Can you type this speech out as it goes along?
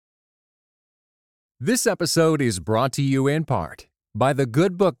This episode is brought to you in part by The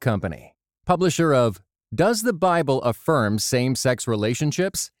Good Book Company, publisher of Does the Bible Affirm Same-Sex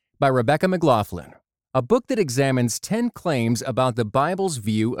Relationships? By Rebecca McLaughlin, a book that examines 10 claims about the Bible's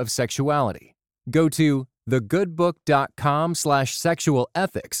view of sexuality. Go to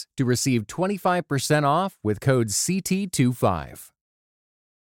thegoodbook.com/sexualethics to receive 25% off with code CT25.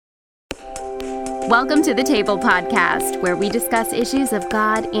 Welcome to The Table Podcast, where we discuss issues of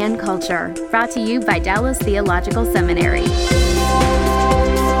God and culture, brought to you by Dallas Theological Seminary.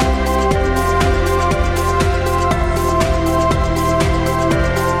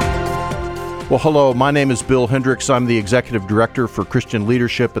 Well, hello, my name is Bill Hendricks. I'm the Executive Director for Christian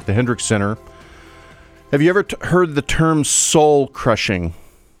Leadership at the Hendricks Center. Have you ever heard the term soul crushing?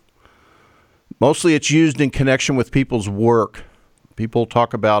 Mostly it's used in connection with people's work. People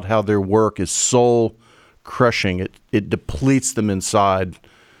talk about how their work is soul crushing. It depletes them inside.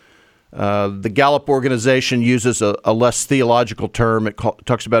 The Gallup organization uses a less theological term. It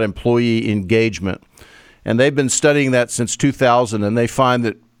talks about employee engagement. And they've been studying that since 2000, and they find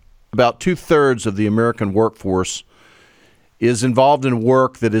that about 2/3 of the American workforce is involved in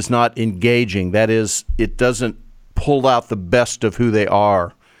work that is not engaging. That is, it doesn't pull out the best of who they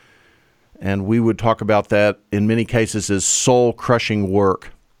are. And we would talk about that in many cases as soul-crushing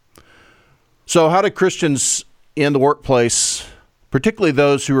work. So how do Christians in the workplace, particularly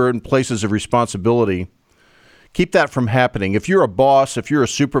those who are in places of responsibility, keep that from happening? If you're a boss, if you're a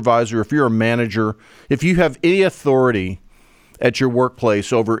supervisor, if you're a manager, if you have any authority at your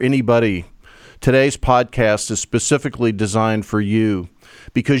workplace over anybody, today's podcast is specifically designed for you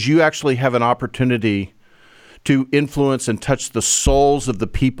because you actually have an opportunity to influence and touch the souls of the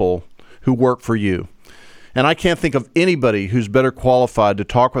people who work for you. And I can't think of anybody who's better qualified to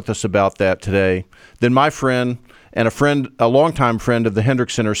talk with us about that today than my friend and a longtime friend of the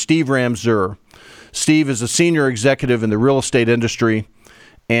Hendricks Center, Steve Ramseur. Steve is a senior executive in the real estate industry.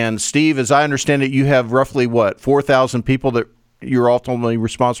 And Steve, as I understand it, you have roughly, 4,000 people that you're ultimately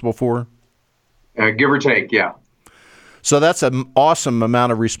responsible for? Give or take, yeah. So that's an awesome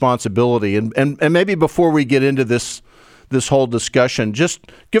amount of responsibility. And maybe before we get into this whole discussion, just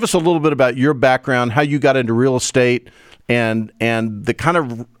give us a little bit about your background, how you got into real estate, and the kind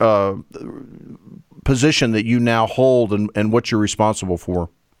of position that you now hold and what you're responsible for.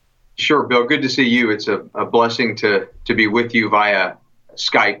 Sure, Bill. Good to see you. It's a blessing to be with you via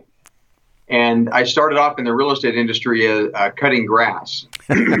Skype. And I started off in the real estate industry cutting grass.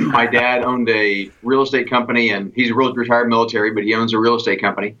 My dad owned a real estate company, and he's a retired military, but he owns a real estate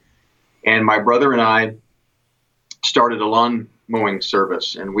company. And my brother and I started a lawn mowing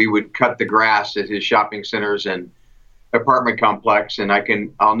service, and we would cut the grass at his shopping centers and apartment complex. And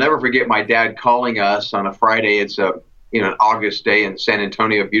I'll never forget my dad calling us on a Friday. It's an August day in San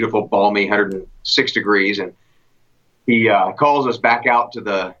Antonio, beautiful, balmy, 106 degrees. And he calls us back out to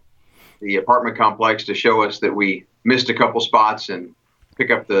the apartment complex to show us that we missed a couple spots and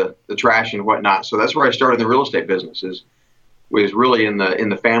pick up the trash and whatnot. So that's where I started in the real estate business, was really in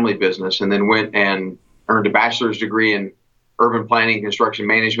the family business, and then went and earned a bachelor's degree in urban planning, construction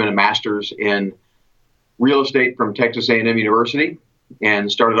management, a master's in real estate from Texas A&M University, and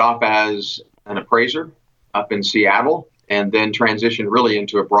started off as an appraiser up in Seattle, and then transitioned really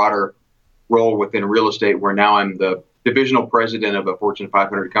into a broader role within real estate, where now I'm the divisional president of a Fortune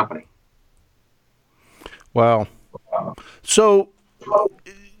 500 company. Wow. So,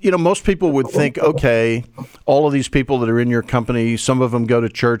 most people would think, okay, all of these people that are in your company, some of them go to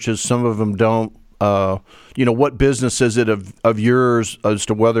churches, some of them don't. What business is it of yours as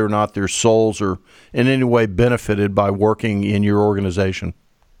to whether or not their souls are in any way benefited by working in your organization?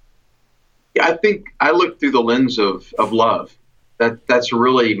 Yeah, I think I look through the lens of love. That's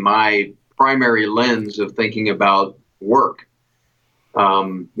really my primary lens of thinking about work.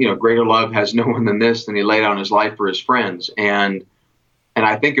 Greater love has no one than this, than he laid down his life for his friends. And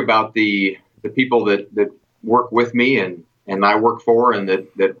I think about the people that work with me and I work for and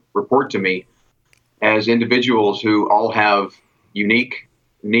that report to me as individuals who all have unique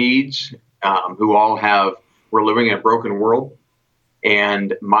needs, we're living in a broken world.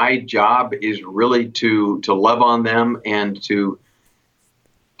 And my job is really to love on them and to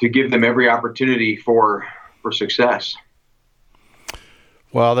give them every opportunity for success.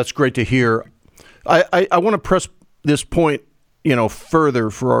 Well, that's great to hear. I want to press this point,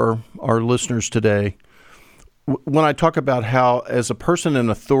 further for our listeners today. When I talk about how, as a person in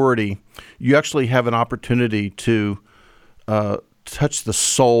authority, you actually have an opportunity to touch the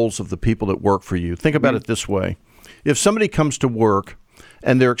souls of the people that work for you. Think about it this way. If somebody comes to work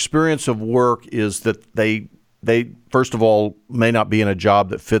and their experience of work is that they first of all may not be in a job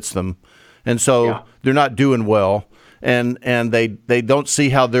that fits them, And so they're not doing well. And they don't see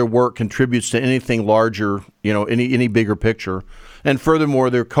how their work contributes to anything larger, any bigger picture. And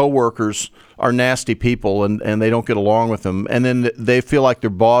furthermore, their coworkers are nasty people, and they don't get along with them. And then they feel like their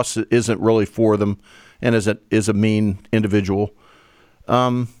boss isn't really for them, and is a mean individual.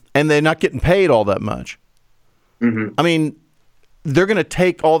 And they're not getting paid all that much. Mm-hmm. I mean, they're going to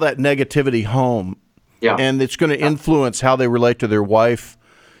take all that negativity home, and it's going to influence how they relate to their wife.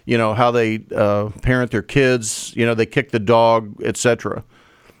 How they parent their kids, they kick the dog, etc.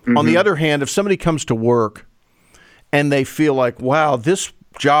 Mm-hmm. On the other hand, if somebody comes to work and they feel like, wow, this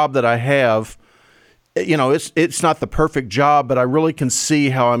job that I have, it's not the perfect job, but I really can see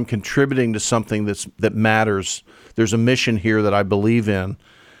how I'm contributing to something that matters. There's a mission here that I believe in.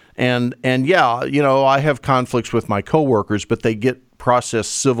 And I have conflicts with my coworkers, but they get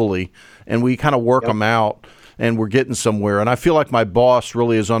processed civilly, and we kind of work them out. And we're getting somewhere. And I feel like my boss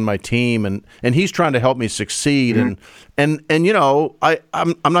really is on my team, and he's trying to help me succeed. Mm-hmm. And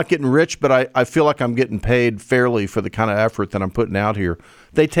I'm not getting rich, but I feel like I'm getting paid fairly for the kind of effort that I'm putting out here.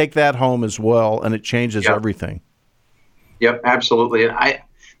 They take that home as well, and it changes everything. Yep, absolutely. And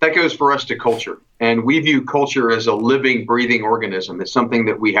that goes for us to culture. And we view culture as a living, breathing organism. It's something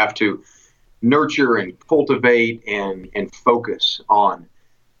that we have to nurture and cultivate and focus on.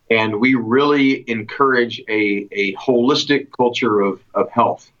 And we really encourage a holistic culture of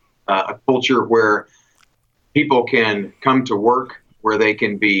health, a culture where people can come to work, where they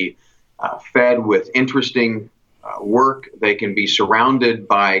can be fed with interesting work. They can be surrounded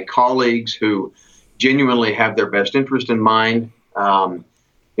by colleagues who genuinely have their best interest in mind.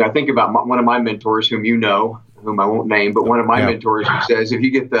 I think about one of my mentors, whom I won't name, but one of my mentors who says, if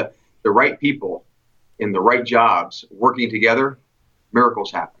you get the right people in the right jobs working together,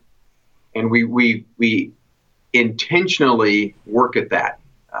 miracles happen. And we intentionally work at that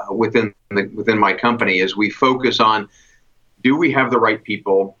within my company as we focus on, do we have the right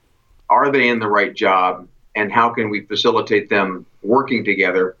people? Are they in the right job? And how can we facilitate them working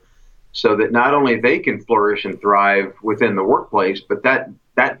together so that not only they can flourish and thrive within the workplace, but that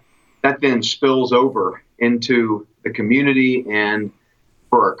then spills over into the community and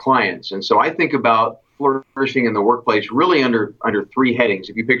for our clients. And so I think about flourishing in the workplace really under three headings.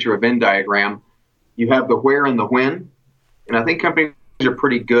 If you picture a Venn diagram, you have the where and the when. And I think companies are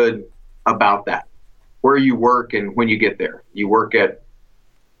pretty good about that. Where you work and when you get there. You work at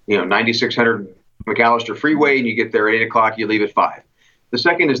 9600 McAllister Freeway and you get there at 8 o'clock, you leave at 5. The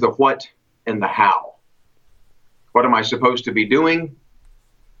second is the what and the how. What am I supposed to be doing?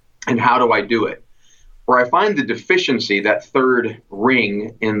 And how do I do it? Where I find the deficiency, that third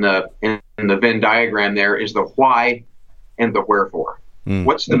ring in the Venn diagram there, is the why and the wherefore.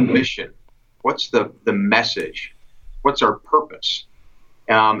 What's the mission? What's the message? What's our purpose?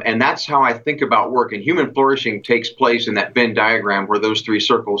 And that's how I think about work. And human flourishing takes place in that Venn diagram where those three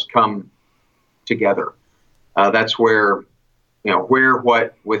circles come together. That's where, where,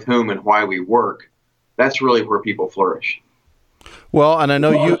 what, with whom, and why we work. That's really where people flourish. Well, and I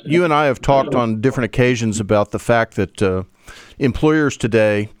know you and I have talked on different occasions about the fact that employers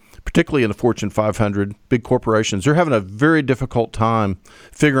today, particularly in the Fortune 500, big corporations, they're having a very difficult time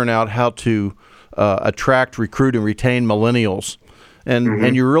figuring out how to attract, recruit, and retain millennials.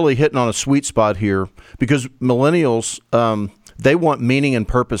 And you're really hitting on a sweet spot here because millennials, they want meaning and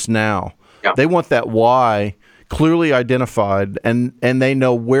purpose now. Yeah. They want that why clearly identified, and they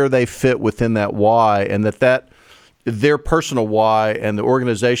know where they fit within that why, and that their personal why and the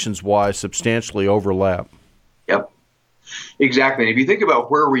organization's why substantially overlap. Yep, exactly. And if you think about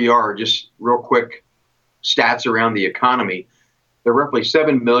where we are, just real quick stats around the economy, there are roughly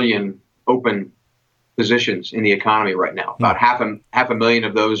 7 million open positions in the economy right now. About half a million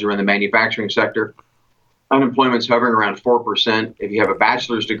of those are in the manufacturing sector. Unemployment's hovering around 4%. If you have a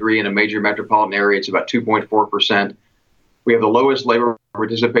bachelor's degree in a major metropolitan area, it's about 2.4%. We have the lowest labor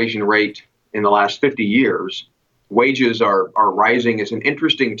participation rate in the last 50 years. Wages are rising. It's an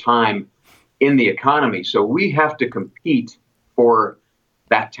interesting time in the economy. So we have to compete for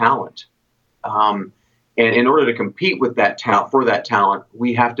that talent. And in order to compete with that talent,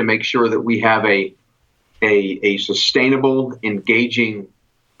 we have to make sure that we have a sustainable, engaging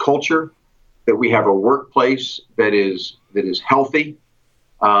culture, that we have a workplace that is healthy,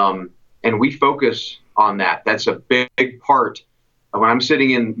 and we focus on that. That's a big part. When I'm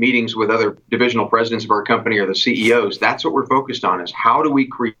sitting in meetings with other divisional presidents of our company or the CEOs, that's what we're focused on: is how do we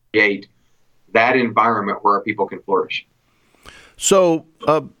create that environment where our people can flourish. So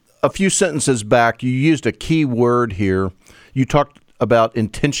a few sentences back, you used a key word here. You talked about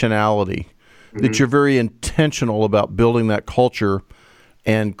intentionality, that you're very intentional about building that culture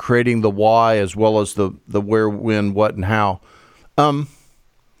and creating the why as well as the where, when, what, and how.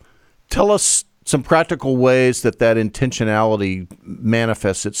 Tell us some practical ways that intentionality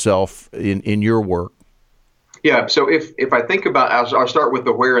manifests itself in your work. Yeah. So if I think about, I'll start with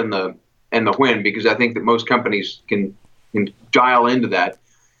the where and the when, because I think that most companies can dial into that.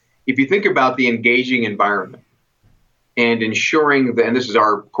 If you think about the engaging environment and ensuring that, and this is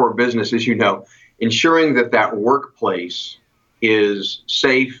our core business, as you know, ensuring that workplace is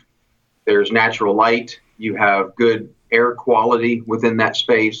safe, there's natural light, you have good air quality within that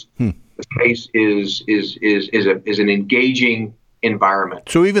space. The space is an engaging environment.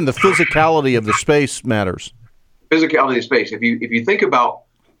 So even the physicality of the space matters. Physicality of space. If you think about,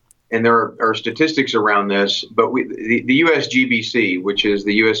 and there are statistics around this, but the USGBC, which is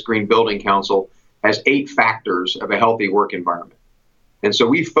the U.S. Green Building Council, has 8 factors of a healthy work environment. And so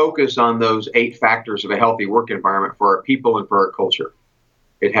we focus on those 8 factors of a healthy work environment for our people and for our culture.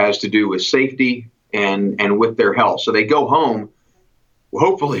 It has to do with safety and with their health. So they go home,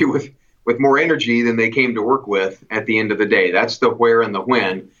 hopefully with more energy than they came to work with at the end of the day. That's the where and the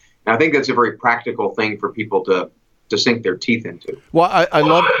when. And I think that's a very practical thing for people to sink their teeth into. Well,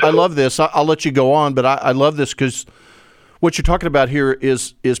 I love this. I'll let you go on, but I love this because what you're talking about here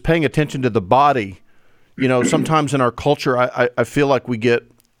is paying attention to the body. You know, sometimes in our culture, I feel like we get,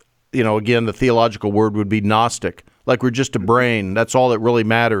 you know, again, the theological word would be Gnostic, like we're just a brain. That's all that really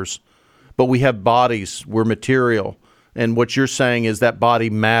matters. But we have bodies. We're material. And what you're saying is that body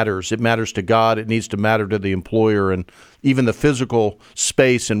matters. It matters to God. It needs to matter to the employer and even the physical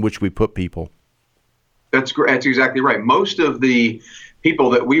space in which we put people. That's exactly right. Most of the people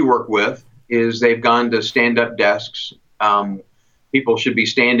that we work with is they've gone to stand-up desks. People should be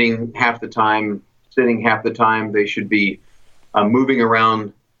standing half the time, sitting half the time. They should be moving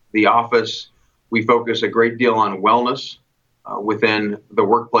around the office. We focus a great deal on wellness within the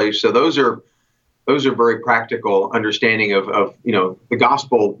workplace. So those are very practical understanding of you know, the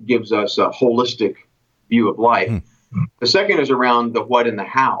gospel gives us a holistic view of life. The second is around the what and the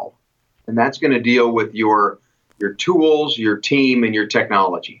how. And that's going to deal with your tools, your team, and your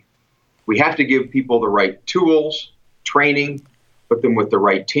technology. We have to give people the right tools, training, put them with the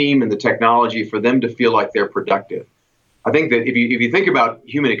right team and the technology for them to feel like they're productive. I think that if you think about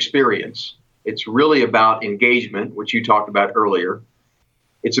human experience, it's really about engagement, which you talked about earlier.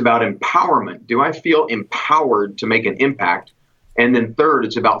 It's about empowerment. Do I feel empowered to make an impact? And then third,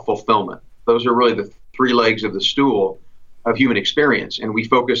 it's about fulfillment. Those are really the 3 legs of the stool of human experience, and we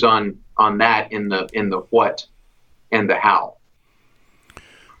focus on that in the what and the how.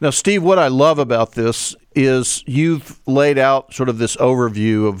 Now, Steve, what I love about this is you've laid out sort of this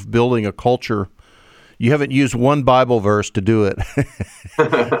overview of building a culture. You haven't used one Bible verse to do it.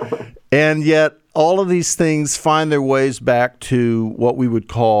 And yet all of these things find their ways back to what we would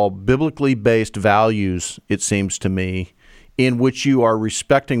call biblically based values, it seems to me, in which you are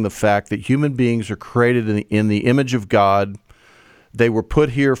respecting the fact that human beings are created in the image of God. They were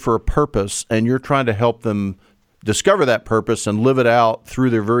put here for a purpose, and you're trying to help them discover that purpose and live it out through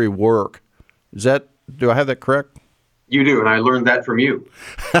their very work. Do I have that correct? You do, and I learned that from you.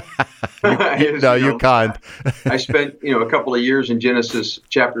 You're kind. I spent a couple of years in Genesis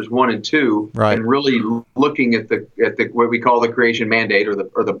chapters 1 and 2, right, and really looking at the what we call the creation mandate or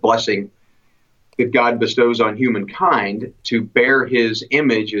the blessing that God bestows on humankind to bear His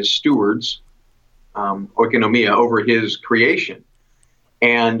image as stewards, oikonomia, over His creation.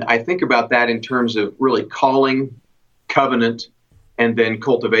 And I think about that in terms of really calling, covenant, and then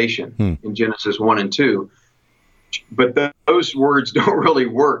cultivation in Genesis 1 and 2. But those words don't really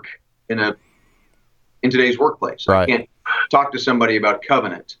work in today's workplace. Right. I can't talk to somebody about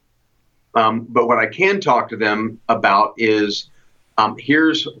covenant. But what I can talk to them about is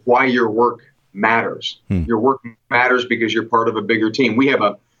here's why your work matters. Your work matters because you're part of a bigger team. We have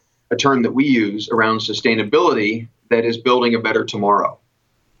a term that we use around sustainability that is building a better tomorrow.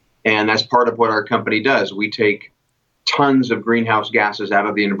 And that's part of what our company does. We take tons of greenhouse gases out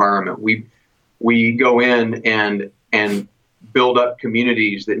of the environment. We go in and build up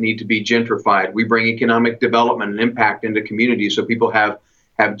communities that need to be gentrified. We bring economic development and impact into communities so people have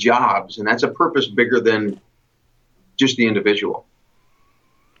jobs. And that's a purpose bigger than just the individual.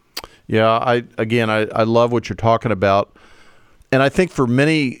 Yeah, I love what you're talking about. And I think for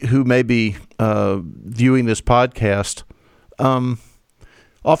many who may be viewing this podcast,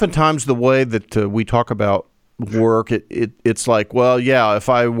 oftentimes the way that we talk about work, it's like, well, yeah, if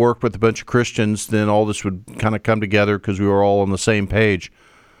I worked with a bunch of Christians, then all this would kind of come together because we were all on the same page.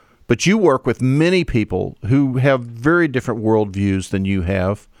 But you work with many people who have very different worldviews than you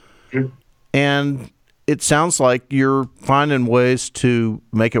have. And it sounds like you're finding ways to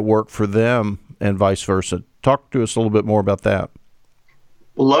make it work for them and vice versa. Talk to us a little bit more about that.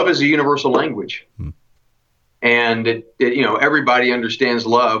 Love is a universal language. And everybody understands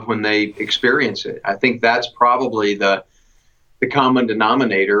love when they experience it. I think that's probably the common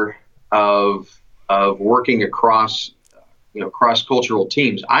denominator of working across cross-cultural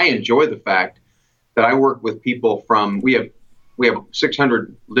teams. I enjoy the fact that I work with people we have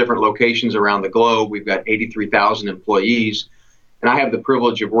 600 different locations around the globe. We've got 83,000 employees, and I have the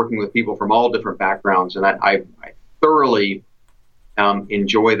privilege of working with people from all different backgrounds, and I thoroughly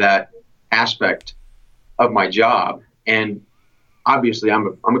enjoy that aspect of my job. And obviously I'm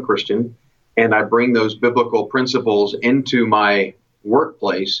a Christian, and I bring those biblical principles into my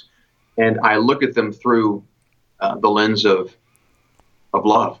workplace, and I look at them through the lens of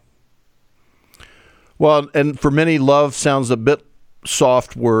love. Well, and for many, love sounds a bit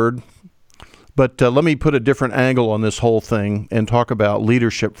soft word, but let me put a different angle on this whole thing and talk about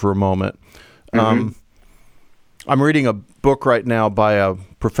leadership for a moment. I'm reading a book right now by a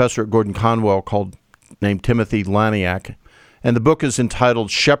professor at Gordon Conwell named Timothy Laniak, and the book is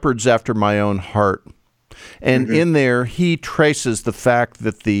entitled Shepherds After My Own Heart. And in there, he traces the fact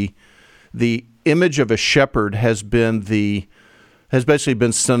that the image of a shepherd has basically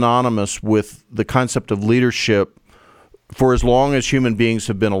been synonymous with the concept of leadership for as long as human beings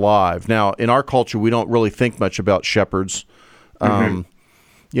have been alive. Now, in our culture, we don't really think much about shepherds. And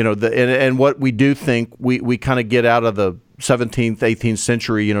what we do think, we kind of get out of the 17th, 18th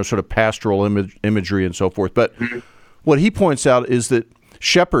century, sort of pastoral imagery and so forth. But what he points out is that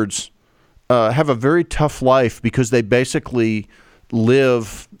shepherds have a very tough life because they basically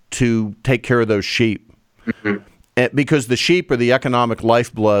live to take care of those sheep. Because the sheep are the economic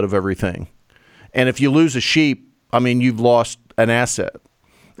lifeblood of everything. And if you lose a sheep, you've lost an asset.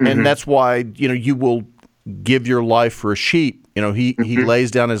 And that's why, you will give your life for a sheep. He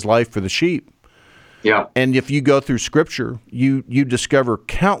lays down his life for the sheep. Yeah. And if you go through Scripture, you discover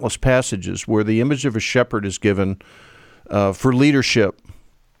countless passages where the image of a shepherd is given for leadership.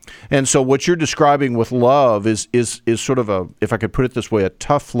 And so what you're describing with love is sort of if I could put it this way, a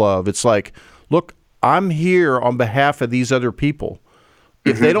tough love. It's like, look, I'm here on behalf of these other people.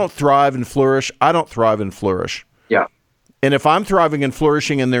 If they don't thrive and flourish, I don't thrive and flourish. Yeah. And if I'm thriving and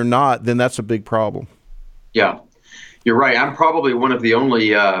flourishing and they're not, then that's a big problem. Yeah. You're right. I'm probably one of the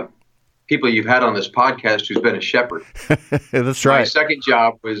only people you've had on this podcast who's been a shepherd. That's right. My second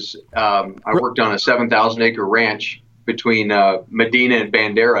job was I worked on a 7,000-acre ranch between Medina and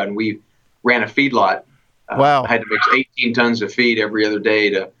Bandera, and we ran a feedlot. Wow. I had to mix 18 tons of feed every other day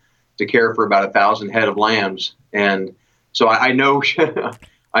to care for about 1,000 head of lambs. And so I know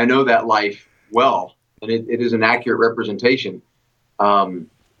I know that life well, and it is an accurate representation.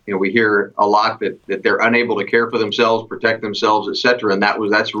 We hear a lot that they're unable to care for themselves, protect themselves, et cetera, and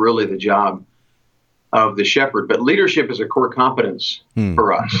that's really the job of the shepherd. But leadership is a core competence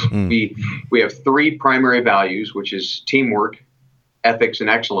for us. We have three primary values, which is teamwork, ethics,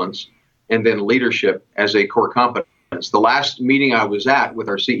 and excellence, and then leadership as a core competence. The last meeting I was at with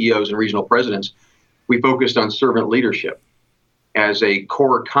our CEOs and regional presidents, we focused on servant leadership as a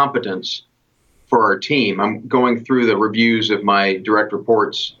core competence for our team. I'm going through the reviews of my direct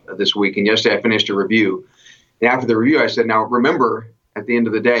reports this week, and yesterday I finished a review. And after the review, I said, now remember, at the end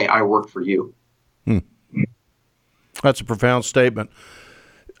of the day, I work for you. That's a profound statement.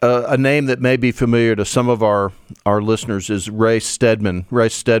 A name that may be familiar to some of our listeners is Ray Stedman. Ray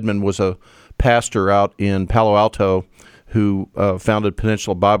Stedman was a pastor out in Palo Alto who founded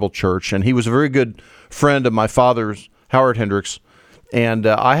Peninsula Bible Church, and he was a very good friend of my father's, Howard Hendricks. And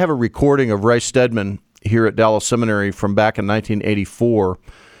I have a recording of Ray Stedman here at Dallas Seminary from back in 1984,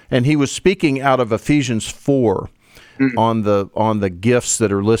 and he was speaking out of Ephesians 4 on the gifts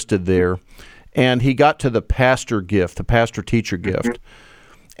that are listed there, and he got to the pastor gift, the pastor-teacher gift.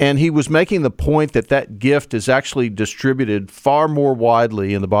 And he was making the point that gift is actually distributed far more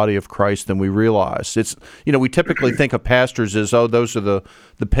widely in the body of Christ than we realize. It's, we typically think of pastors as, those are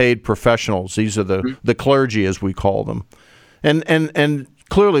the paid professionals. These are the clergy, as we call them. And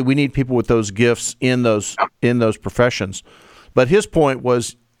clearly we need people with those gifts in those professions. But his point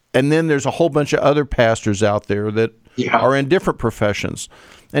was, and then there's a whole bunch of other pastors out there that are in different professions.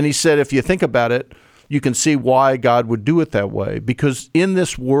 And he said, if you think about it, you can see why God would do it that way. Because in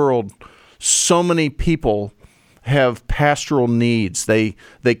this world, so many people have pastoral needs. They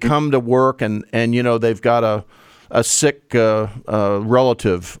come to work and they've got a sick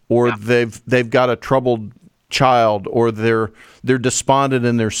relative, or they've got a troubled child, or they're despondent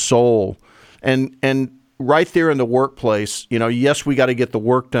in their soul. And right there in the workplace, yes, we got to get the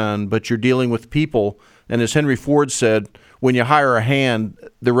work done, but you're dealing with people And as Henry Ford said, when you hire a hand,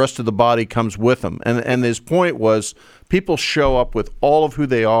 the rest of the body comes with them. And his point was people show up with all of who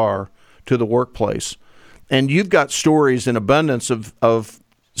they are to the workplace. And you've got stories in abundance of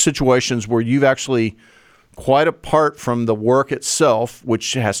situations where you've actually, quite apart from the work itself,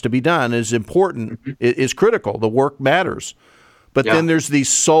 which has to be done, is important, is critical. The work matters. But then there's these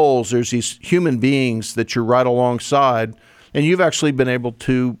souls, there's these human beings that you're right alongside, and you've actually been able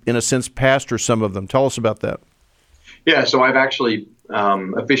to, in a sense, pastor some of them. Tell us about that. Yeah, so I've actually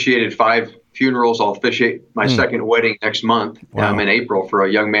officiated 5 funerals. I'll officiate my second wedding next month in April for a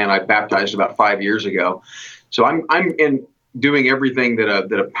young man I baptized about 5 years ago. So I'm doing everything that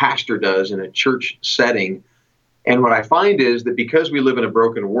a pastor does in a church setting. And what I find is that because we live in a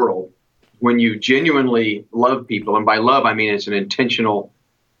broken world, when you genuinely love people, and by love I mean it's an intentional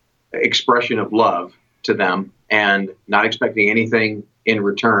expression of love to them and not expecting anything in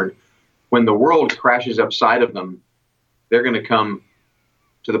return, when the world crashes upside of them, they're going to come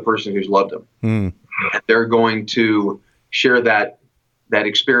to the person who's loved them. And they're going to share that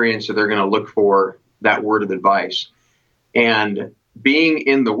experience, or they're going to look for that word of advice. And being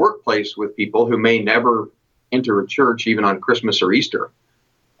in the workplace with people who may never enter a church, even on Christmas or Easter,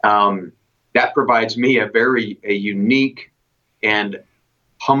 that provides me a unique and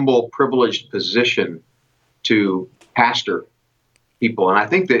humble, privileged position to pastor people. And I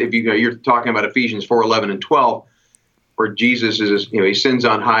think that if you're talking about Ephesians 4:11 and 12, where Jesus is, he sends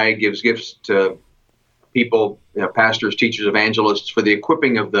on high, gives gifts to people, pastors, teachers, evangelists, for the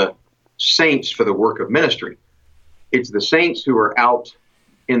equipping of the saints for the work of ministry. It's the saints who are out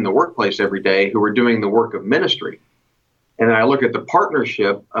in the workplace every day who are doing the work of ministry. And then I look at the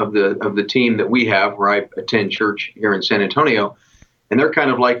partnership of the team that we have, where I attend church here in San Antonio, and they're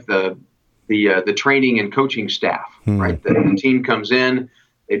kind of like the training and coaching staff, right? The team comes in,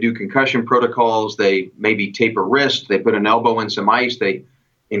 they do concussion protocols, they maybe tape a wrist, they put an elbow in some ice, they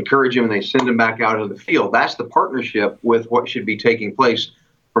encourage them, and they send them back out into the field. That's the partnership with what should be taking place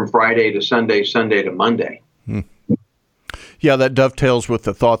from Friday to Sunday, Sunday to Monday. Yeah, that dovetails with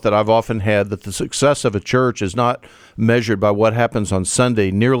the thought that I've often had, that the success of a church is not measured by what happens on Sunday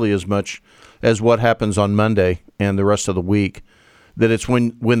nearly as much as what happens on Monday and the rest of the week. That it's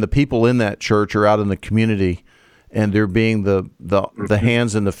when the people in that church are out in the community and they're being the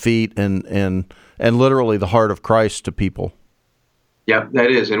hands and the feet and literally the heart of Christ to people. Yeah,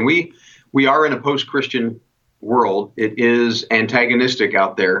 that is. And we are in a post-Christian world. It is antagonistic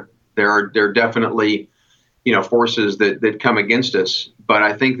out there. There are definitely forces that come against us. But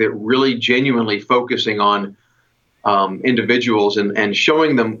I think that really genuinely focusing on individuals and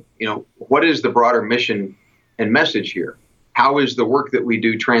showing them, what is the broader mission and message here? How is the work that we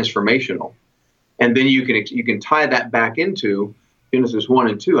do transformational? And then you can tie that back into Genesis 1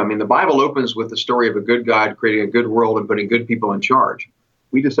 and 2. I mean, the Bible opens with the story of a good God creating a good world and putting good people in charge.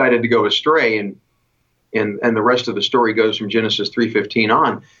 We decided to go astray, and the rest of the story goes from Genesis 3:15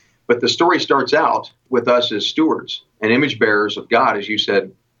 on. But the story starts out with us as stewards and image bearers of God, as you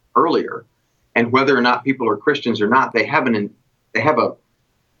said earlier. And whether or not people are Christians or not, they have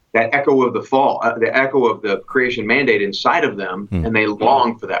that echo of the fall, the echo of the creation mandate inside of them, and they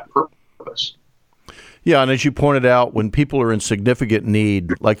long for that purpose. Yeah, and as you pointed out, when people are in significant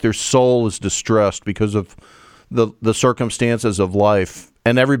need, like their soul is distressed because of the circumstances of life,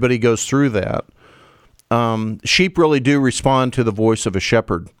 and everybody goes through that, sheep really do respond to the voice of a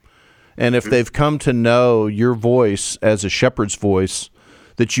shepherd. And if they've come to know your voice as a shepherd's voice,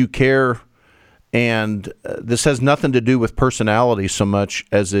 that you care, and this has nothing to do with personality so much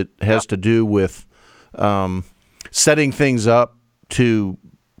as it has to do with setting things up to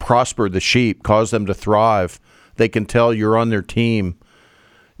prosper the sheep, cause them to thrive. They can tell you're on their team,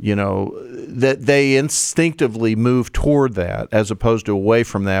 that they instinctively move toward that as opposed to away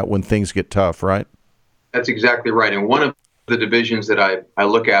from that when things get tough, right? That's exactly right. And one of the divisions that I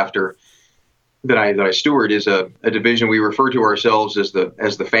look after, that I steward, is a division we refer to ourselves as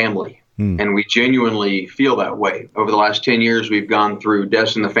the family. And we genuinely feel that way. Over the last 10 years, we've gone through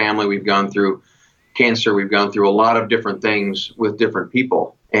deaths in the family, we've gone through cancer, we've gone through a lot of different things with different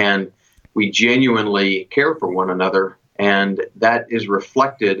people. And we genuinely care for one another. And that is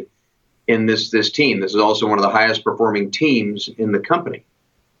reflected in this team. This is also one of the highest performing teams in the company.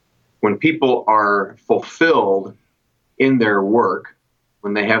 When people are fulfilled in their work,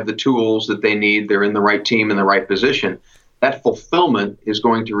 when they have the tools that they need, they're in the right team, in the right position, that fulfillment is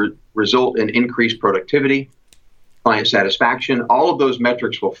going to result in increased productivity, client satisfaction. All of those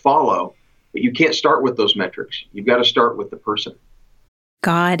metrics will follow, but you can't start with those metrics. You've got to start with the person.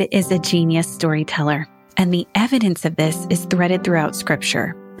 God is a genius storyteller, and the evidence of this is threaded throughout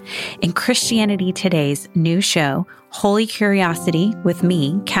Scripture. In Christianity Today's new show, Holy Curiosity, with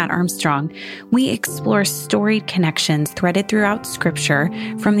me, Kat Armstrong, we explore storied connections threaded throughout Scripture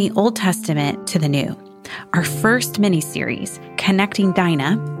from the Old Testament to the New. Our first mini-series, Connecting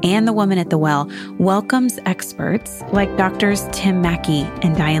Dinah and the Woman at the Well, welcomes experts like Doctors Tim Mackie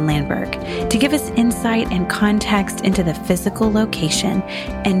and Diane Landberg to give us insight and context into the physical location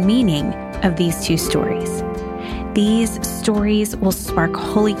and meaning of these two stories. These stories will spark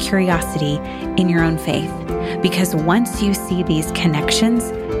holy curiosity in your own faith, because once you see these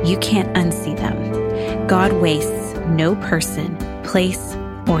connections, you can't unsee them. God wastes no person, place,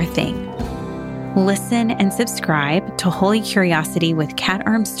 or thing. Listen and subscribe to Holy Curiosity with Kat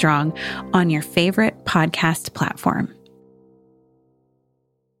Armstrong on your favorite podcast platform.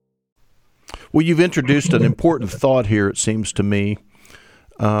 Well, you've introduced an important thought here, it seems to me.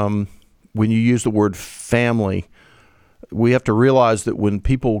 When you use the word family, we have to realize that when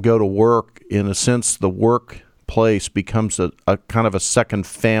people go to work, in a sense, the workplace becomes a kind of a second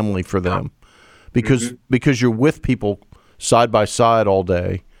family for them, because you're with people side by side all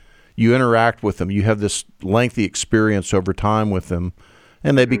day. You interact with them. You have this lengthy experience over time with them,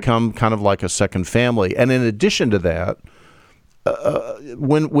 and they become kind of like a second family. And in addition to that,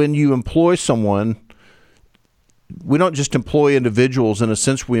 when you employ someone, we don't just employ individuals. In a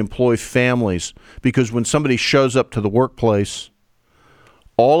sense, we employ families, because when somebody shows up to the workplace,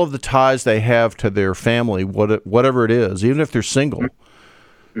 all of the ties they have to their family, whatever it is, even if they're single,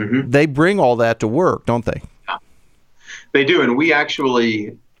 they bring all that to work, don't they? Yeah. They do, and we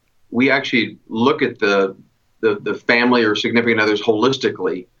actually look at the family or significant others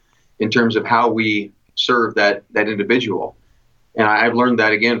holistically in terms of how we serve that individual. And I've learned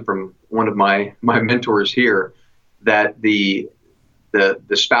that again from one of my mentors here, that the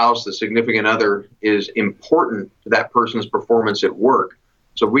spouse, the significant other, is important to that person's performance at work.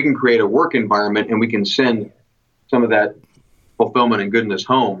 So if we can create a work environment and we can send some of that fulfillment and goodness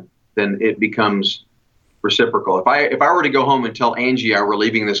home, then it becomes reciprocal. If I were to go home and tell Angie I were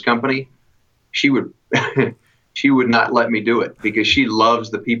leaving this company, she would she would not let me do it, because she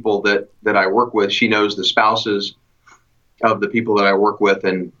loves the people that I work with. She knows the spouses of the people that I work with,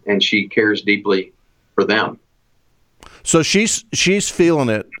 and she cares deeply for them. So she's feeling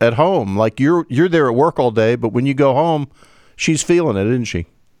it at home. Like you're there at work all day, but when you go home, she's feeling it, isn't she?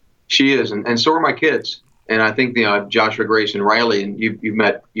 She is, and so are my kids. And I think Joshua, Grace, and Riley, and you've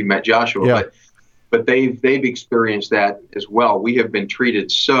met Joshua, yeah. But they've experienced that as well. We have been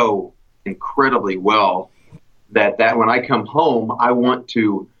treated so incredibly well that when I come home, I want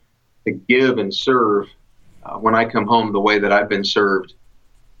to give and serve when I come home the way that I've been served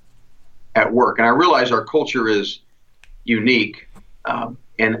at work. And I realize our culture is unique, and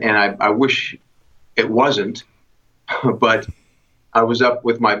I wish it wasn't, but I was up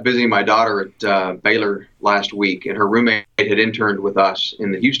with visiting my daughter at Baylor last week, and her roommate had interned with us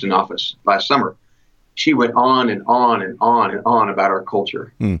in the Houston office last summer. She went on and on and on and on about our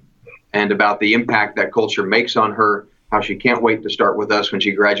culture and about the impact that culture makes on her, how she can't wait to start with us when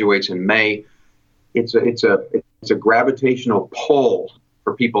she graduates in May. It's a gravitational pull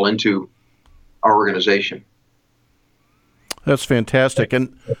for people into our organization. That's fantastic.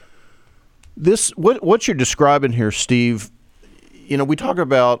 And this, what you're describing here, Steve, we talk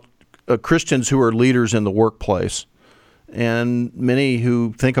about Christians who are leaders in the workplace, and many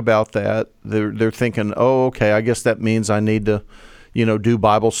who think about that, they're thinking, oh, okay, I guess that means I need to, do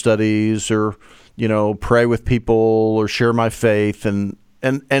Bible studies or, pray with people or share my faith. And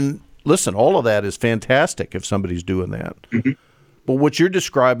listen, all of that is fantastic if somebody's doing that. Mm-hmm. But what you're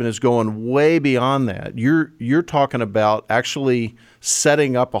describing is going way beyond that. You're talking about actually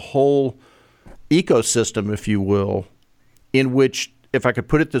setting up a whole ecosystem, if you will, in which, if I could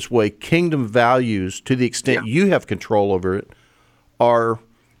put it this way, kingdom values, to the extent you have control over it, are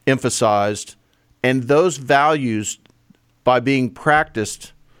emphasized, and those values, by being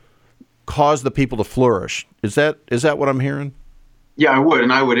practiced, cause the people to flourish. Is that what I'm hearing? Yeah, I would,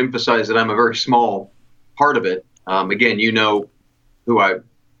 and I would emphasize that I'm a very small part of it. Again, who I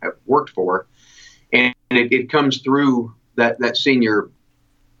have worked for, and it comes through that senior,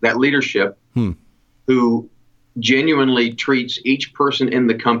 that leadership, who genuinely treats each person in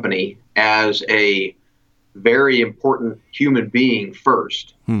the company as a very important human being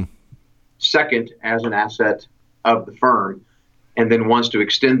first, second as an asset of the firm, and then wants to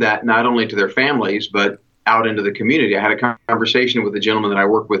extend that not only to their families but out into the community. I had a conversation with a gentleman that I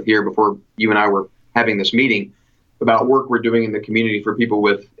work with here before you and I were having this meeting about work we're doing in the community for people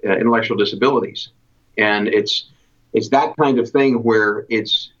with intellectual disabilities, and it's that kind of thing where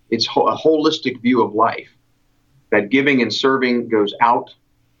it's a holistic view of life. That giving and serving goes out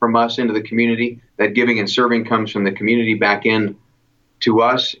from us into the community. That giving and serving comes from the community back in to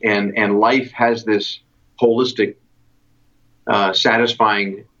us. And life has this holistic,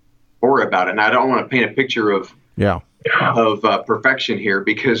 satisfying aura about it. And I don't want to paint a picture of perfection here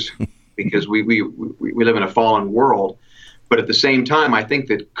because we live in a fallen world. But at the same time, I think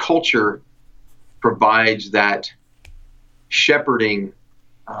that culture provides that shepherding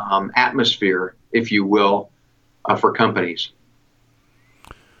atmosphere, if you will, for companies.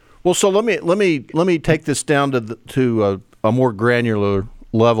 Well, so let me take this down to a more granular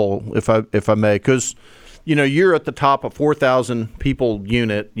level, if I may, because you're at the top of 4,000 people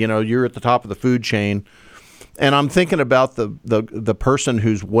unit. You're at the top of the food chain, and I'm thinking about the person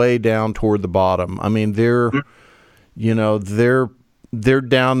who's way down toward the bottom. I mean, they're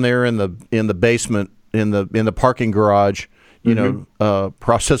down there in the basement in the parking garage.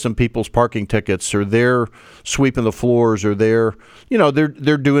 Processing people's parking tickets, or they're sweeping the floors, or they're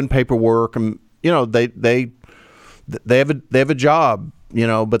doing paperwork, and they have a job,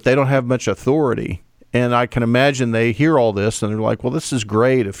 but they don't have much authority. And I can imagine they hear all this and they're like, well, this is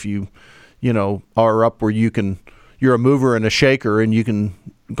great if you are up where you're a mover and a shaker and you can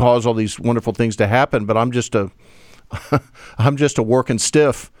cause all these wonderful things to happen. But I'm just a working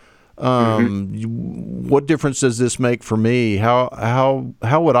stiff. What difference does this make for me? How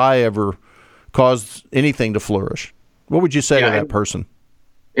would I ever cause anything to flourish? What would you say to that person?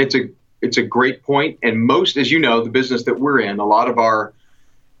 It's a great point. And most, as you know, the business that we're in, a lot of our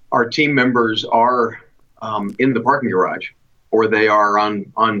team members are in the parking garage, or they are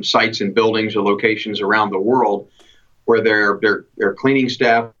on sites and buildings or locations around the world where they're cleaning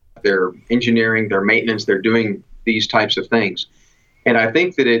staff, they're engineering, they're maintenance, they're doing these types of things. And I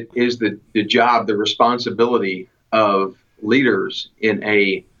think that it is the job, the responsibility of leaders in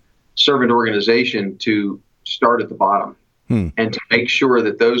a servant organization to start at the bottom and to make sure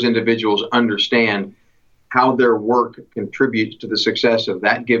that those individuals understand how their work contributes to the success of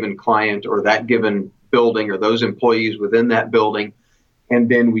that given client or that given building or those employees within that building. And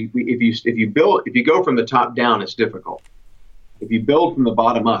then if you go from the top down, it's difficult. If you build from the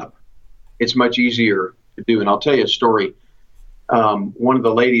bottom up, it's much easier to do. And I'll tell you a story. One of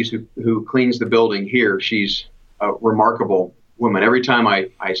the ladies who cleans the building here, she's a remarkable woman. Every time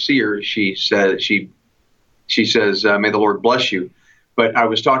I see her, she says, "May the Lord bless you." But I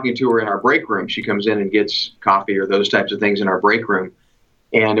was talking to her in our break room. She comes in and gets coffee or those types of things in our break room.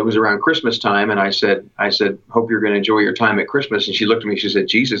 And it was around Christmas time. And I said, "Hope you're going to enjoy your time at Christmas." And she looked at me, she said,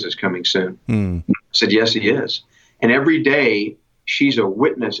 "Jesus is coming soon." I said, "Yes, he is." And every day she's a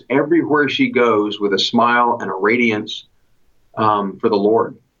witness everywhere she goes with a smile and a radiance for the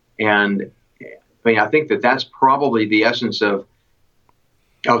Lord. And I think that that's probably the essence of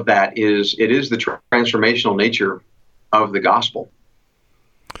that is the transformational nature of the gospel.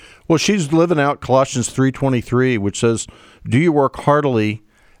 Well, she's living out Colossians 3:23, which says, "Do you work heartily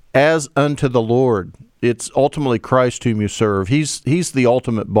as unto the Lord." It's ultimately Christ whom you serve. He's the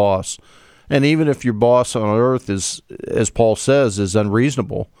ultimate boss. And even if your boss on earth is, as Paul says, is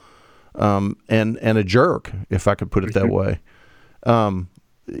unreasonable and a jerk, if I could put it that way,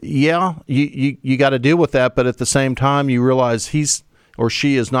 you got to deal with that. But at the same time, you realize he's or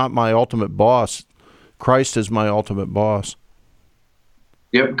she is not my ultimate boss. Christ is my ultimate boss.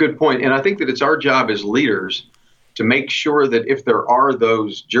 Yep, good point. And I think that it's our job as leaders to make sure that if there are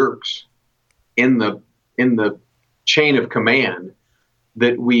those jerks in the chain of command,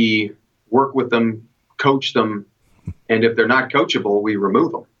 that we work with them, coach them, and if they're not coachable, we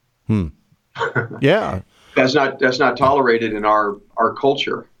remove them. Yeah, that's not tolerated in our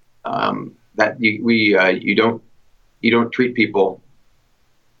culture. That you don't treat people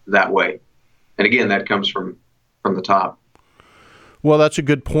that way, and again, that comes from the top. Well, that's a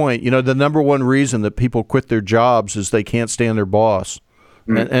good point. The number one reason that people quit their jobs is they can't stand their boss.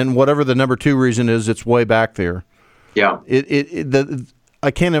 And whatever the number two reason is, it's way back there. Yeah. I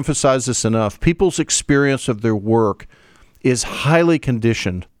can't emphasize this enough. People's experience of their work is highly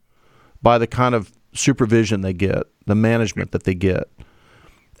conditioned by the kind of supervision they get, the management that they get.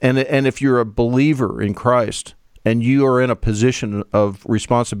 And if you're a believer in Christ and you are in a position of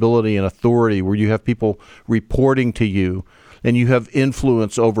responsibility and authority where you have people reporting to you, and you have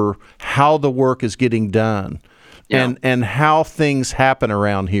influence over how the work is getting done, and how things happen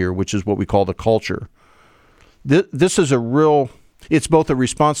around here, which is what we call the culture. This is it's both a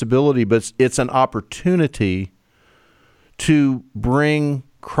responsibility, but it's an opportunity to bring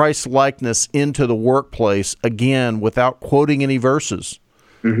Christ-likeness into the workplace, again, without quoting any verses.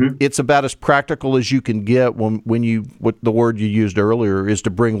 It's about as practical as you can get what the word you used earlier is to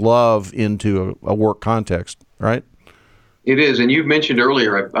bring love into a work context, right? It is, and you mentioned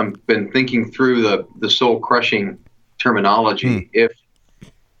earlier. I've been thinking through the soul crushing terminology.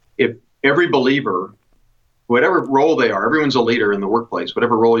 If every believer, whatever role they are, everyone's a leader in the workplace.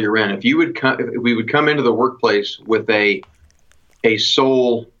 Whatever role you're in, if we would come into the workplace with a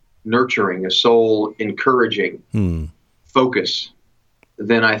soul nurturing, a soul encouraging focus,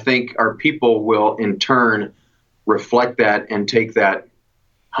 then I think our people will in turn reflect that and take that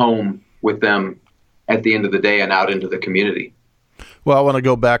home with them at the end of the day and out into the community. Well, I want to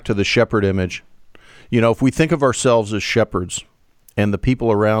go back to the shepherd image. If we think of ourselves as shepherds and the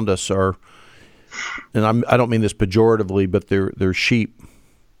people around us are, and I don't mean this pejoratively, but they're sheep.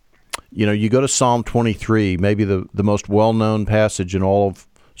 You go to Psalm 23, maybe the most well-known passage in all of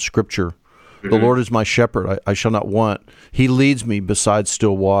Scripture. Mm-hmm. The Lord is my shepherd; I shall not want. He leads me beside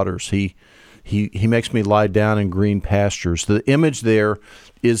still waters. He makes me lie down in green pastures. The image there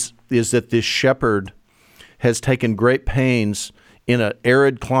is that this shepherd has taken great pains in an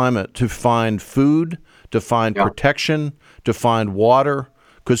arid climate to find food, to find protection, to find water,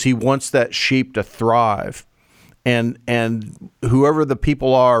 because he wants that sheep to thrive. And whoever the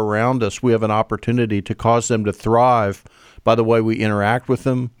people are around us, we have an opportunity to cause them to thrive by the way we interact with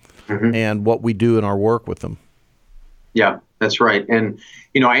them and what we do in our work with them. Yeah, that's right. And,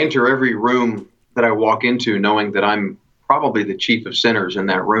 I enter every room that I walk into knowing that I'm probably the chief of sinners in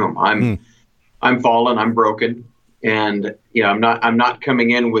that room. I'm fallen, I'm broken. And, I'm not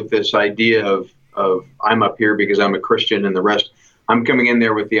coming in with this idea of I'm up here because I'm a Christian and the rest. I'm coming in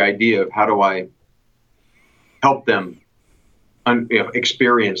there with the idea of how do I help them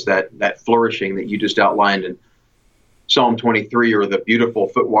experience that flourishing that you just outlined in Psalm 23, or the beautiful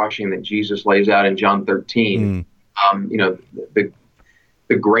foot washing that Jesus lays out in John 13.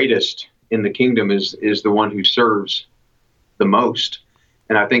 The greatest in the kingdom is the one who serves the most.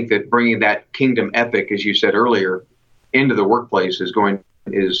 And I think that bringing that kingdom ethic, as you said earlier, into the workplace is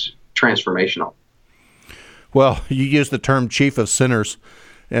transformational. Well, you use the term chief of sinners,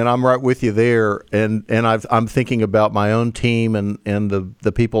 and I'm right with you there. And I'm thinking about my own team and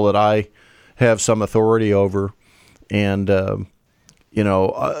the people that I have some authority over. And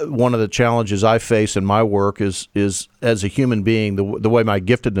one of the challenges I face in my work is as a human being, the way my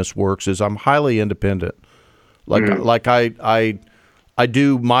giftedness works is I'm highly independent. Like I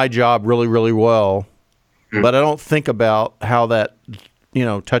do my job really, really well, but I don't think about how that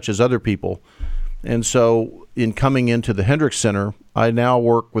touches other people. And so in coming into the Hendricks Center, I now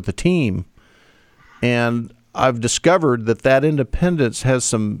work with a team, and I've discovered that independence has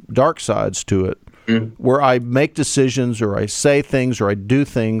some dark sides to it, where I make decisions or I say things or I do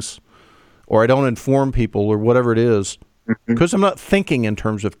things or I don't inform people or whatever it is because I'm not thinking in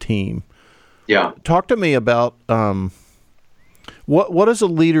terms of team. Yeah. Talk to me about what does a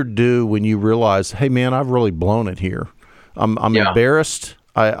leader do when you realize, hey, man, I've really blown it here. I'm embarrassed.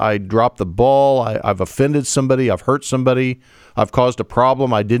 I dropped the ball. I've offended somebody. I've hurt somebody. I've caused a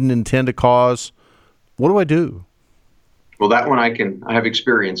problem I didn't intend to cause. What do I do? Well, that one I have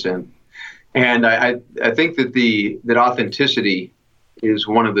experience in. And I think that authenticity is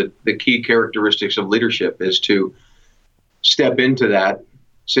one of the key characteristics of leadership, is to step into that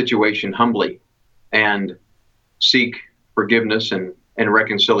situation humbly and seek forgiveness and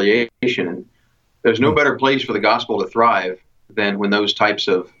reconciliation. And there's no better place for the gospel to thrive than when those types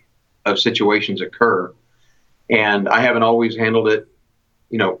of situations occur. And I haven't always handled it,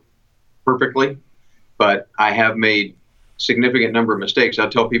 perfectly, but I have made significant number of mistakes. I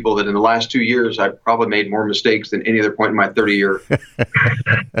tell people that in the last 2 years, I've probably made more mistakes than any other point in my 30-year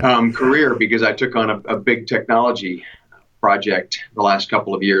career, because I took on a big technology project the last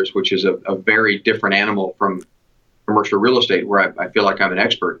couple of years, which is a very different animal from commercial real estate, where I feel like I'm an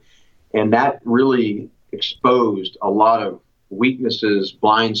expert. And that really exposed a lot of weaknesses,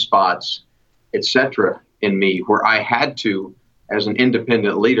 blind spots, etc. in me, where I had to, as an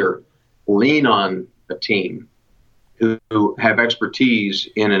independent leader, lean on a team who have expertise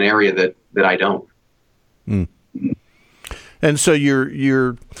in an area that I don't. And so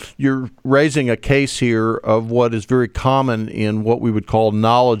you're raising a case here of what is very common in what we would call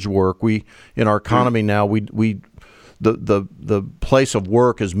knowledge work. We in our economy now the place of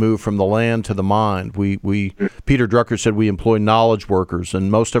work has moved from the land to the mind. Peter Drucker said we employ knowledge workers, and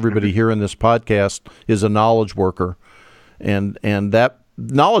most everybody here in this podcast is a knowledge worker, and that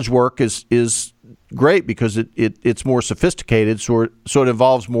knowledge work is great because it's more sophisticated, so it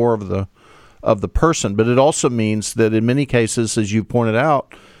involves more of the person. But it also means that in many cases, as you pointed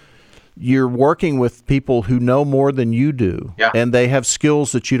out, you're working with people who know more than you do, and they have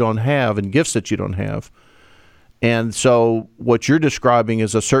skills that you don't have and gifts that you don't have. And so what you're describing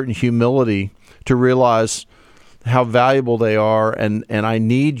is a certain humility to realize how valuable they are, and I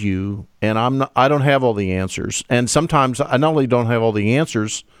need you, and I don't have all the answers. And sometimes I not only don't have all the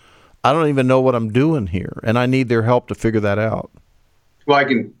answers, I don't even know what I'm doing here, and I need their help to figure that out. Well, I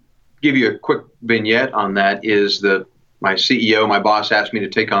can give you a quick vignette on that. Is my CEO, my boss, asked me to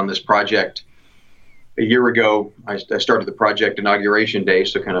take on this project a year ago. I started the project inauguration day,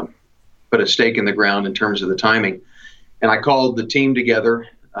 so kind of put a stake in the ground in terms of the timing. And I called the team together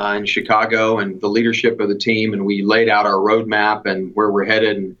in Chicago and the leadership of the team, and we laid out our roadmap and where we're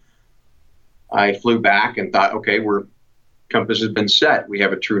headed. And I flew back and thought, okay, compass has been set. We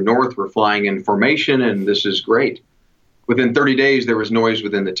have a true north. We're flying in formation, and this is great. Within 30 days, there was noise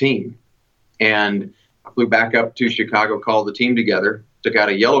within the team. And I flew back up to Chicago, called the team together, took out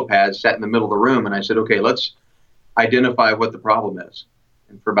a yellow pad, sat in the middle of the room, and I said, okay, let's identify what the problem is.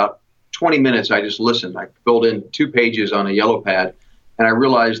 And for about 20 minutes, I just listened. I filled in 2 pages on a yellow pad, and I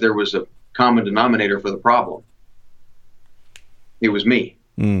realized there was a common denominator for the problem. It was me.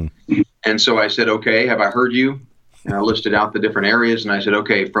 And so I said, okay, have I heard you? And I listed out the different areas, and I said,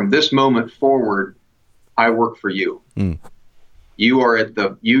 okay, from this moment forward, I work for you. You are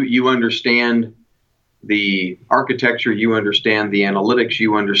you understand the architecture, you understand the analytics,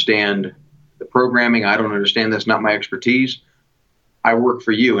 you understand the programming. I don't understand. That's not my expertise. I work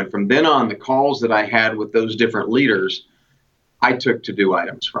for you. And from then on, the calls that I had with those different leaders, I took to-do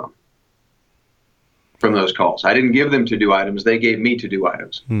items from those calls. I didn't give them to-do items. They gave me to-do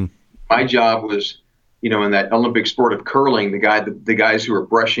items. My job was, in that Olympic sport of curling, the guys who were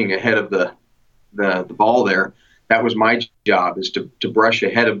brushing ahead of the ball there, that was my job, is to brush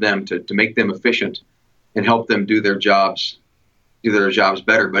ahead of them, to make them efficient and help them do their jobs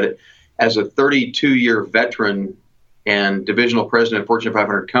better. But as a 32-year veteran and divisional president of Fortune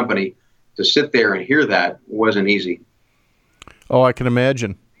 500 company, to sit there and hear that wasn't easy. Oh, I can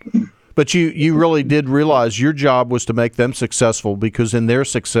imagine. But you really did realize your job was to make them successful, because in their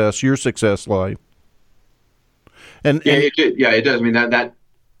success, your success lay. It does. I mean, that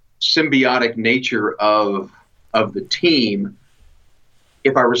symbiotic nature of the team.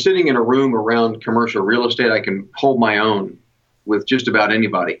 If I were sitting in a room around commercial real estate, I can hold my own with just about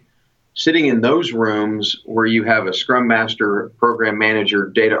anybody. Sitting in those rooms where you have a scrum master, program manager,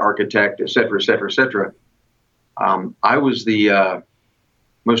 data architect, et cetera, et cetera, et cetera, I was the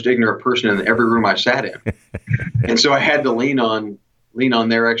most ignorant person in every room I sat in. And so I had to lean on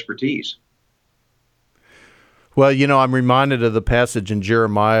their expertise. Well, I'm reminded of the passage in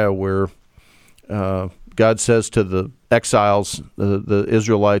Jeremiah where God says to the exiles, the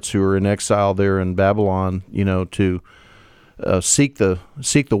Israelites who are in exile there in Babylon, to seek the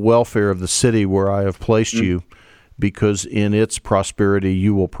welfare of the city where I have placed you, because in its prosperity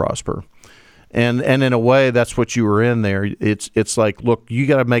you will prosper. And in a way, that's what you were in there. It's like, look, you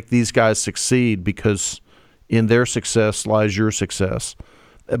got to make these guys succeed, because in their success lies your success.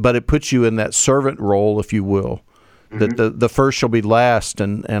 But it puts you in that servant role, if you will, that the first shall be last.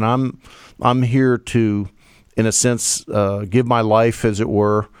 And I'm here to, in a sense, give my life, as it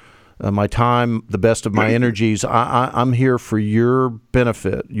were, my time, the best of my energies. I'm here for your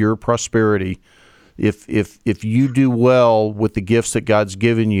benefit, your prosperity. If you do well with the gifts that God's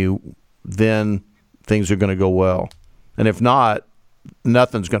given you, then things are going to go well. And if not,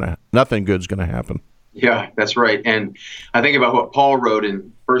 nothing good's going to happen. Yeah, that's right. And I think about what Paul wrote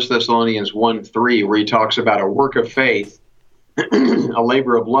in 1 Thessalonians 1:3, where he talks about a work of faith, a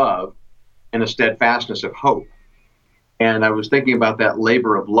labor of love, and a steadfastness of hope. And I was thinking about that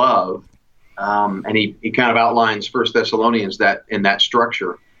labor of love, and he kind of outlines 1 Thessalonians that in that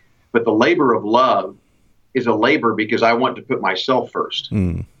structure. But the labor of love is a labor because I want to put myself first.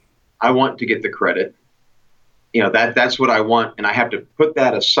 I want to get the credit. That's what I want, and I have to put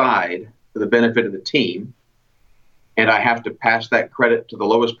that aside for the benefit of the team. And I have to pass that credit to the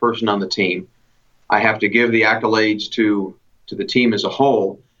lowest person on the team. I have to give the accolades to the team as a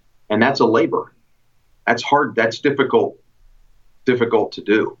whole, and that's a labor. That's hard. That's difficult to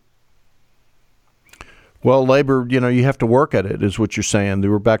do. Well, labor, you have to work at it, is what you're saying.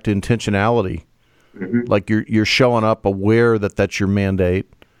 We're back to intentionality. Like you're showing up aware that that's your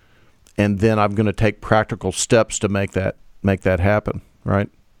mandate, and then I'm going to take practical steps to make that happen, right?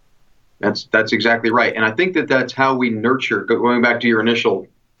 That's exactly right. And I think that's how we nurture, going back to your initial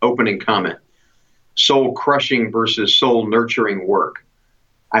opening comment, soul crushing versus soul nurturing work.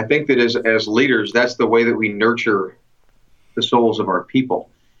 I think that as leaders, that's the way that we nurture the souls of our people.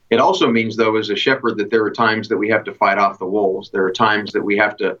 It also means, though, as a shepherd, that there are times that we have to fight off the wolves. There are times that we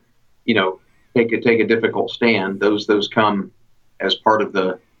have to, take a difficult stand. Those come as part of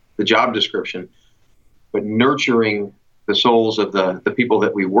the job description. But nurturing the souls of the people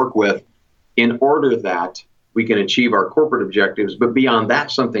that we work with, in order that we can achieve our corporate objectives, but beyond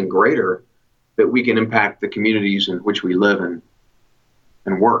that, something greater, that we can impact the communities in which we live and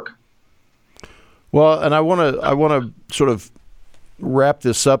work. Well, and I want to sort of wrap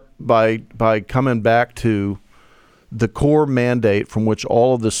this up by coming back to the core mandate from which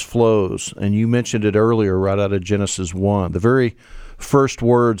all of this flows. And you mentioned it earlier, right out of Genesis 1, the very first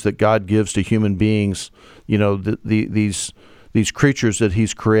words that God gives to human beings, these creatures that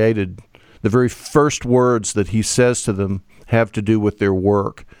he's created, the very first words that he says to them have to do with their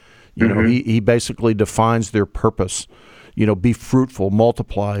work. He basically defines their purpose. Be fruitful,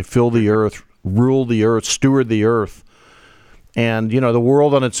 multiply, fill the earth, rule the earth, steward the earth. And, the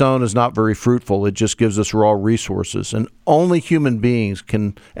world on its own is not very fruitful. It just gives us raw resources. And only human beings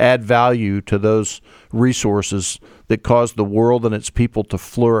can add value to those resources that cause the world and its people to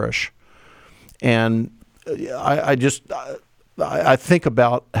flourish. And I think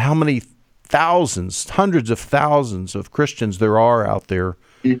about how many thousands, hundreds of thousands of Christians there are out there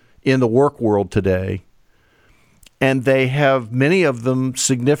in the work world today. And they have, many of them,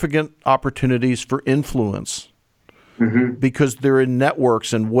 significant opportunities for influence. Because they're in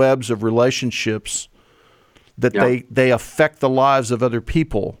networks and webs of relationships that they affect the lives of other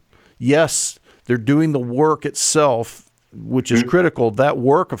people. Yes, they're doing the work itself, which is critical. That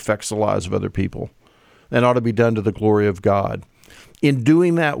work affects the lives of other people and ought to be done to the glory of God. In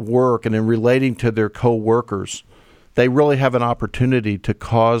doing that work and in relating to their co-workers, they really have an opportunity to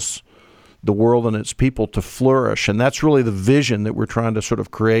cause the world and its people to flourish. And that's really the vision that we're trying to sort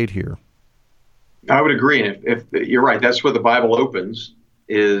of create here. I would agree. And if you're right, that's where the Bible opens,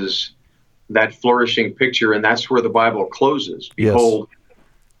 is that flourishing picture, and that's where the Bible closes. Behold,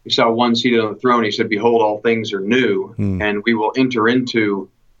 you saw one seated on the throne. He said, behold, all things are new, and we will enter into,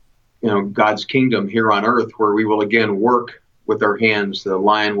 God's kingdom here on earth, where we will again work with our hands. The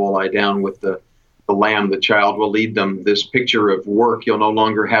lion will lie down with the lamb. The child will lead them. This picture of work, you'll no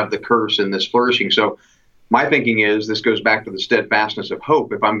longer have the curse and this flourishing. So my thinking is, this goes back to the steadfastness of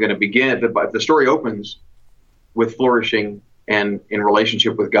hope. If I'm going to begin, if the story opens with flourishing and in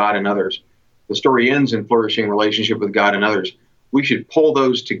relationship with God and others, the story ends in flourishing relationship with God and others. We should pull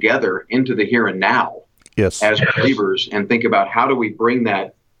those together into the here and now as believers and think about how do we bring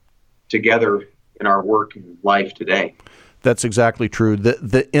that together in our work and life today. That's exactly true.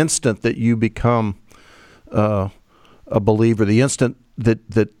 The instant that you become a believer, the instant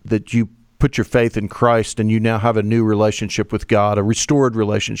that you put your faith in Christ and you now have a new relationship with God, a restored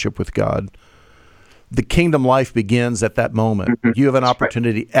relationship with God, the kingdom life begins at that moment. You have an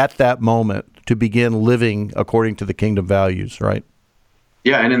opportunity at that moment to begin living according to the kingdom values, right?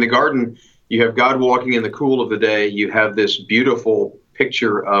 Yeah, and in the garden, you have God walking in the cool of the day. You have this beautiful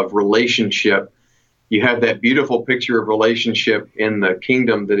picture of relationship. You have that beautiful picture of relationship in the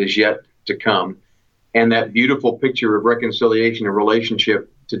kingdom that is yet to come. And that beautiful picture of reconciliation and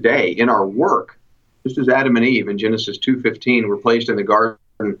relationship today in our work, just as Adam and Eve in Genesis 2:15 were placed in the garden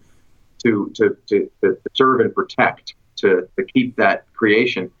to serve and protect, to keep that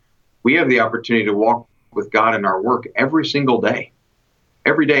creation. We have the opportunity to walk with God in our work every single day.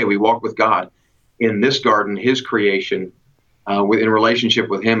 Every day we walk with God in this garden, his creation, in relationship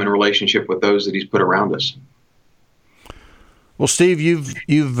with him and relationship with those that he's put around us. Well, Steve, you've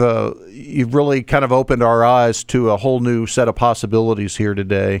really kind of opened our eyes to a whole new set of possibilities here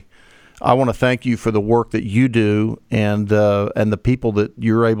today. I want to thank you for the work that you do and the people that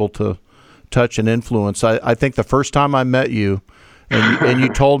you're able to touch and influence. I think the first time I met you, and you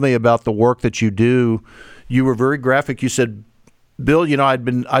told me about the work that you do, you were very graphic. You said, Bill, I'd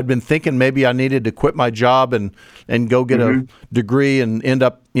been thinking maybe I needed to quit my job and go get a degree and end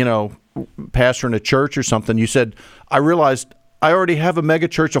up, pastoring a church or something. You said, I realized I already have a mega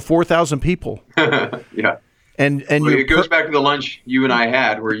church of 4,000 people. Yeah. And it goes back to the lunch you and I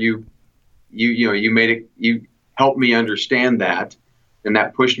had where you helped me understand that, and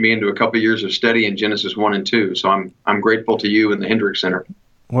that pushed me into a couple of years of study in Genesis 1 and 2. So I'm grateful to you and the Hendricks Center.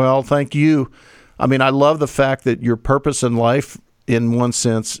 Well, thank you. I mean, I love the fact that your purpose in life, in one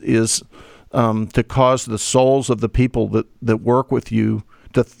sense, is to cause the souls of the people that work with you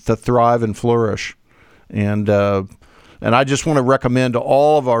to thrive and flourish. And I just want to recommend to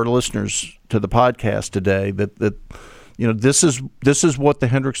all of our listeners to the podcast today that this is what the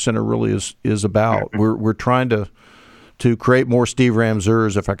Hendricks Center really is about. We're trying to create more Steve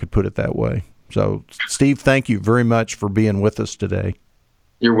Ramseurs, if I could put it that way. So, Steve, thank you very much for being with us today.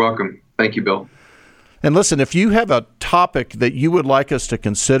 You're welcome. Thank you, Bill. And listen, if you have a topic that you would like us to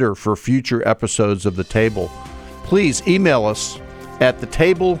consider for future episodes of The Table, please email us at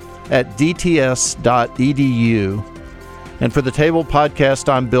thetable@dts.edu. And for The Table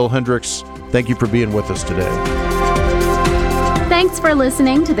Podcast, I'm Bill Hendricks. Thank you for being with us today. Thanks for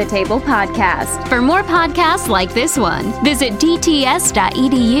listening to the Table Podcast. For more podcasts like this one, visit dts.edu/the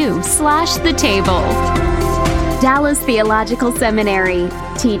table. Dallas Theological Seminary.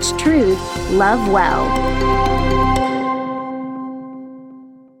 Teach truth, love well.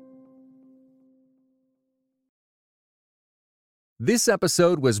 This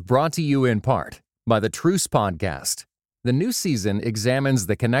episode was brought to you in part by the Truce Podcast. The new season examines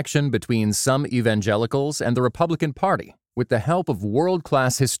the connection between some evangelicals and the Republican Party with the help of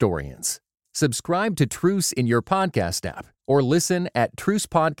world-class historians. Subscribe to Truce in your podcast app or listen at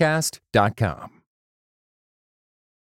trucepodcast.com.